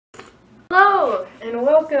Hello and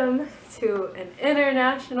welcome to an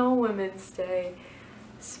International Women's Day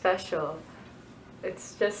special.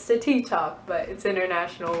 It's just a tea talk, but it's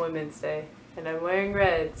International Women's Day and I'm wearing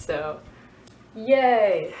red, so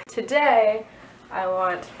yay! Today I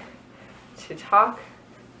want to talk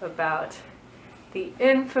about the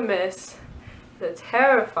infamous, the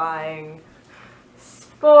terrifying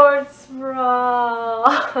sports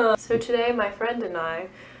bra. So today my friend and I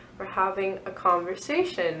were having a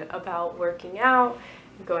conversation about working out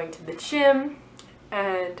and going to the gym,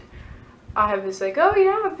 and I was like, oh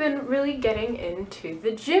yeah, I've been really getting into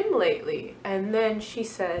the gym lately. And then she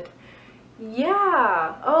said,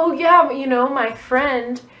 oh yeah, you know, my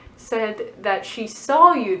friend said that she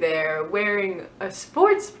saw you there wearing a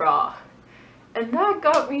sports bra. And that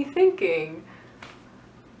got me thinking,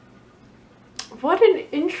 what an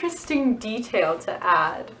interesting detail to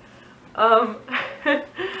add.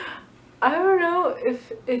 I don't know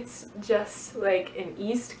if it's just like an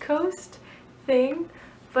East Coast thing,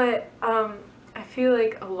 but I feel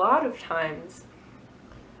like a lot of times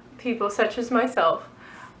people such as myself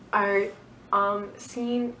are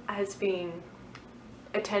seen as being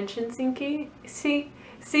attention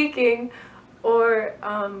seeking or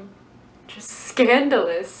just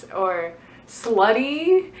scandalous or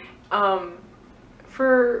slutty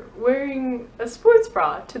for wearing a sports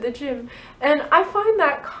bra to the gym, and I find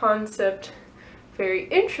that concept very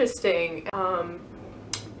interesting.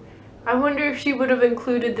 I wonder if she would have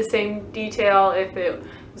included the same detail if it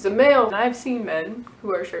was a male. I've seen men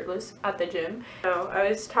who are shirtless at the gym. I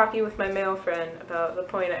was talking with my male friend about the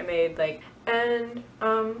point I made, and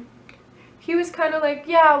he was kind of like,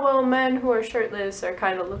 yeah, well, men who are shirtless are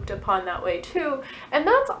kind of looked upon that way too, and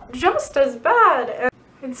that's just as bad.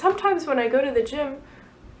 And sometimes when I go to the gym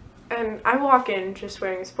and I walk in just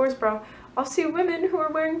wearing a sports bra, I'll see women who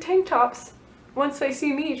are wearing tank tops. Once they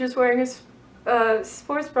see me just wearing a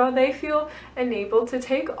sports bra, they feel enabled to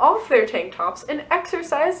take off their tank tops and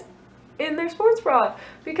exercise in their sports bra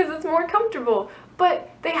because it's more comfortable.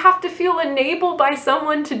 But they have to feel enabled by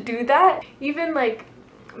someone to do that. Even like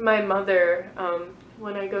my mother,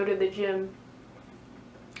 when I go to the gym,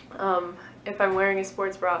 if I'm wearing a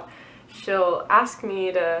sports bra, she'll ask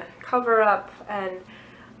me to cover up, and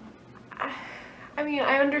I mean,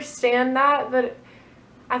 I understand that, but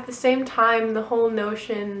at the same time, the whole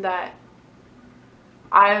notion that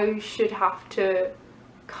I should have to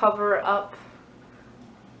cover up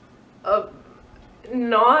a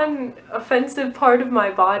non-offensive part of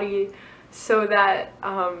my body so that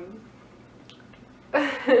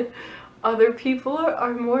other people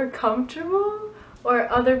are more comfortable,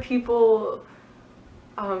 or other people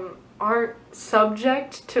aren't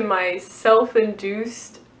subject to my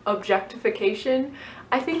self-induced objectification,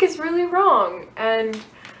 I think is really wrong. And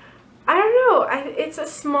I don't know, it's a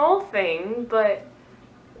small thing, but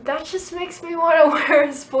that just makes me want to wear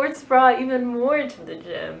a sports bra even more to the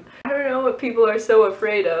gym. I don't know what people are so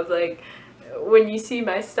afraid of. Like, when you see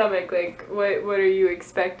my stomach, like, what are you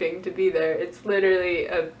expecting to be there? It's literally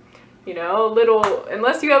a, you know, little,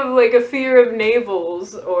 unless you have like a fear of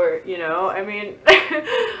navels, or, you know, I mean,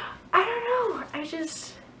 I don't know,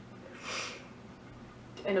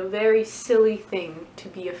 and a very silly thing to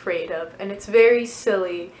be afraid of. And it's very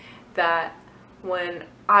silly that when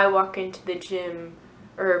I walk into the gym,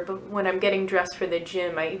 or when I'm getting dressed for the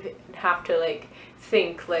gym, I even have to like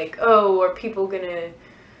think like, oh, are people gonna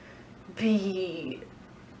be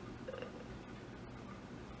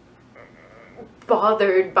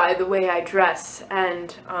bothered by the way I dress?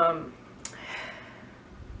 And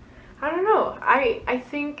I don't know, I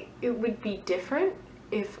think it would be different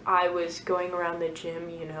if I was going around the gym,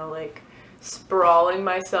 you know, like sprawling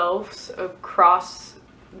myself across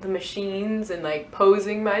the machines and like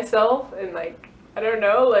posing myself and like, I don't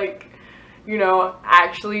know, like, you know,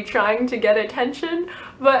 actually trying to get attention.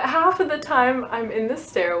 But half of the time I'm in the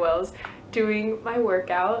stairwells doing my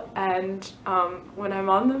workout, and when I'm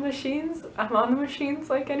on the machines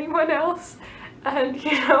like anyone else. And,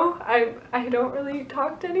 you know, I don't really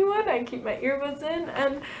talk to anyone. I keep my earbuds in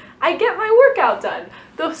and I get my workout done.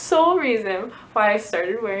 The sole reason why I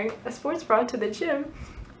started wearing a sports bra to the gym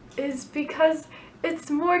is because it's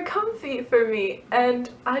more comfy for me, and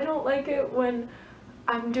I don't like it when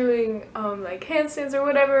I'm doing like handstands or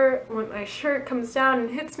whatever, when my shirt comes down and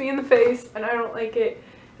hits me in the face, and I don't like it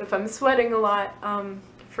if I'm sweating a lot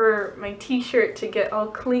for my t-shirt to get all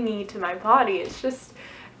clingy to my body.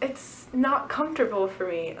 It's not comfortable for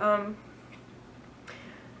me.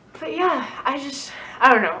 But yeah, I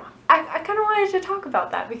don't know. I kind of wanted to talk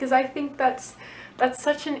about that because I think that's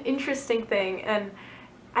such an interesting thing, and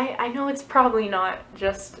I know it's probably not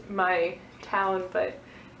just my town, but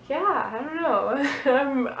yeah, I don't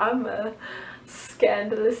know. I'm a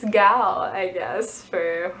scandalous gal, I guess,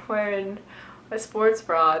 for wearing a sports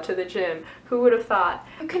bra to the gym. Who would have thought?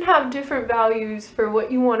 You can have different values for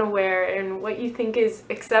what you want to wear and what you think is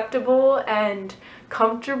acceptable and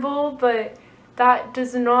comfortable, but that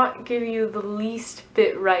does not give you the least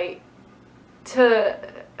bit right to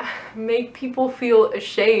make people feel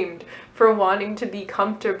ashamed for wanting to be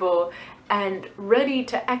comfortable and ready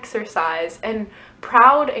to exercise and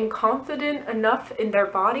proud and confident enough in their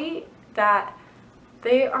body that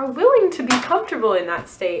they are willing to be comfortable in that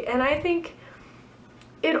state. And I think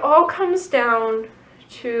it all comes down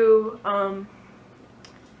to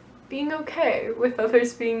being okay with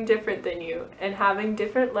others being different than you and having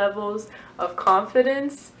different levels of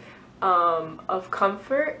confidence, of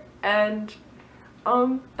comfort, and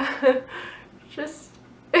just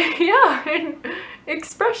yeah, and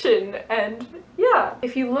expression. And yeah,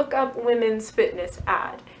 if you look up women's fitness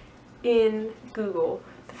ad in Google,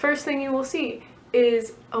 the first thing you will see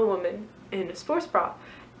is a woman in a sports bra.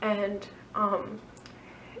 And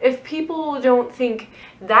if people don't think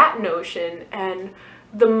that notion and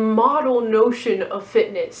the model notion of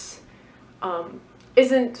fitness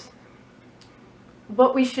isn't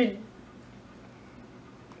what we should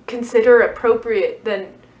consider appropriate,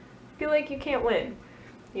 then I feel like you can't win,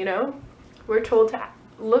 you know? We're told to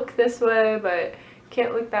look this way, but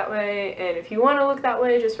can't look that way, and if you want to look that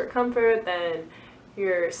way just for comfort, then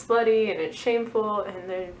you're slutty and it's shameful, and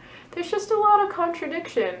then there's just a lot of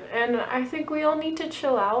contradiction. And I think we all need to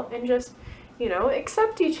chill out and just, you know,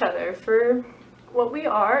 accept each other for what we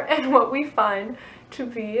are and what we find to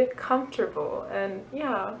be comfortable. And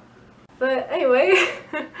yeah, but anyway,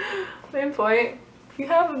 main point, if you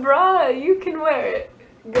have a bra, you can wear it.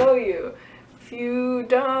 Go you. If you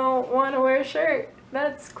don't want to wear a shirt,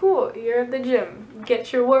 that's cool. You're at the gym.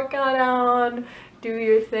 Get your workout on, do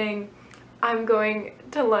your thing. I'm going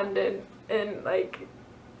to London in like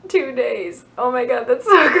 2 days. Oh my god, that's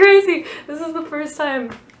so crazy. This is the first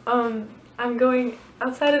time I'm going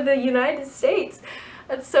outside of the United States.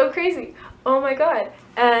 That's so crazy. Oh my god.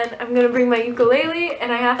 And I'm gonna bring my ukulele,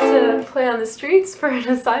 and I have to play on the streets for an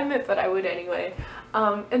assignment, but I would anyway.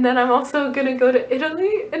 And then I'm also gonna go to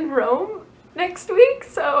Italy and Rome next week,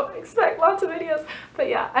 so expect lots of videos. But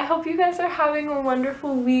yeah, I hope you guys are having a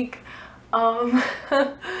wonderful week.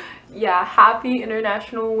 Yeah, happy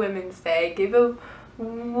International Women's Day. Give a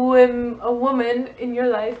woman in your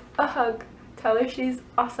life a hug. Tell her she's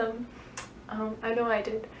awesome. I know I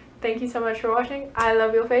did. Thank you so much for watching. I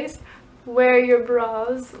love your face. Wear your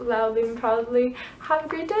bras loudly and proudly. Have a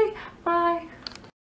great day. Bye.